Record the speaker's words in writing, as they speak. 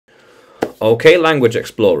Okay, language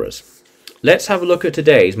explorers. Let's have a look at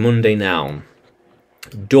today's Monday noun.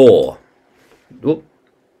 Door. Oop,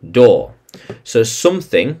 door. So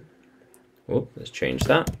something, let's change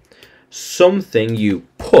that. Something you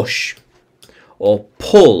push or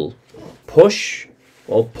pull. Push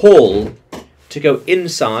or pull to go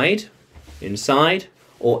inside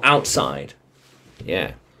or outside.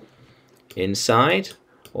 Yeah. Inside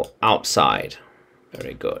or outside.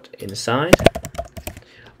 Very good. Inside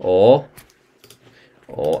or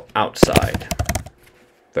outside.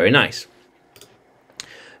 Very nice.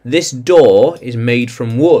 This door is made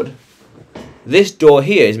from wood. This door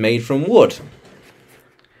here is made from wood.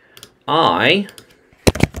 I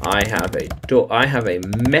have a door. I have a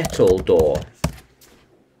metal door.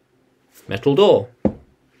 Metal door.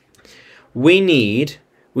 We need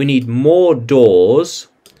more doors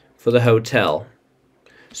for the hotel.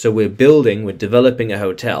 So we're developing a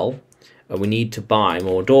hotel, and we need to buy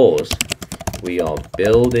more doors. We are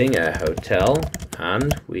building a hotel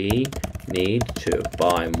and we need to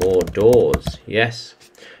buy more doors. Yes.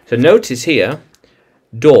 So notice here,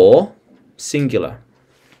 door, singular,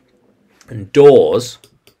 and doors,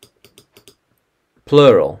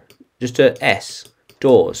 plural, just a S,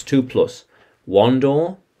 doors, 2 plus. 1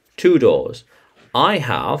 door, 2 doors. I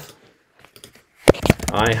have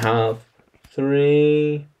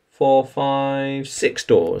 3, 4, 5, 6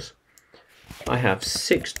 doors. I have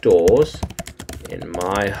 6 doors in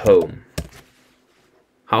my home.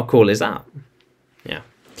 How cool is that? Yeah.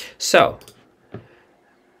 So,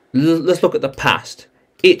 let's look at the past.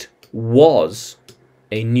 It was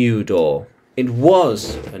a new door. It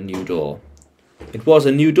was a new door. It was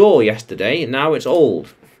a new door yesterday, and now it's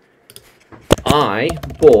old. I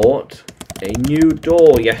bought a new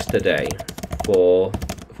door yesterday for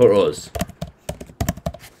us.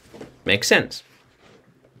 Makes sense.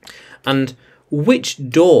 And which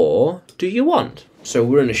door do you want? So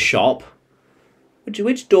we're in a shop.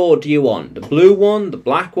 Which door do you want? The blue one, the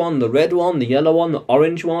black one, the red one, the yellow one, the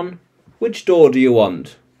orange one? Which door do you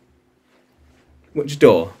want? Which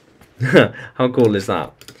door? How cool is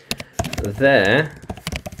that? There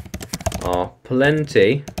are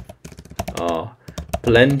plenty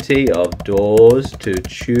of doors to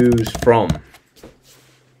choose from.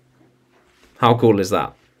 How cool is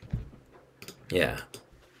that? Yeah.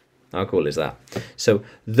 How cool is that? So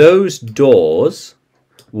those doors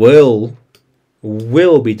will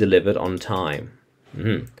be delivered on time.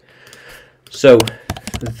 So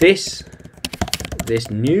this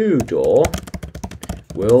new door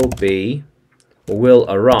will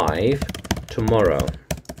arrive tomorrow.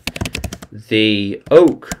 The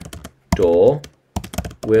oak door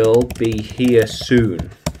will be here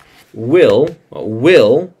soon. Will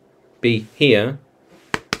be here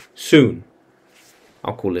soon.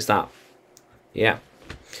 How cool is that? Yeah.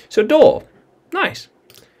 So door, nice.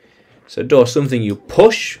 So door, something you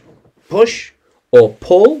push or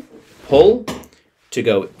pull to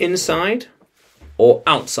go inside or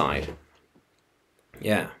outside.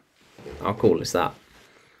 Yeah. How cool is that?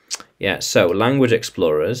 Yeah, so language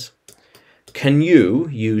explorers, can you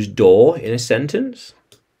use door in a sentence?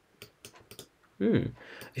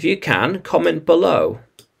 If you can, comment below.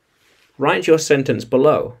 Write your sentence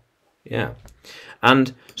below. Yeah.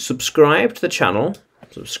 And subscribe to the channel.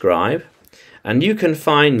 Subscribe. And you can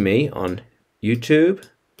find me on YouTube,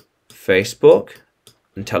 Facebook,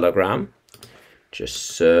 and Telegram. Just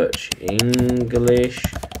search English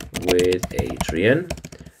with Adrian.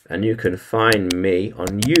 And you can find me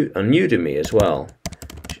on Udemy as well.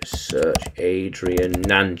 Just search Adrian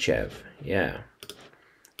Nanchev. Yeah.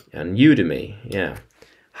 And Udemy. Yeah.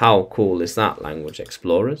 How cool is that, language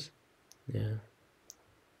explorers? Yeah.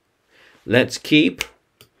 Let's keep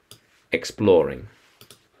exploring.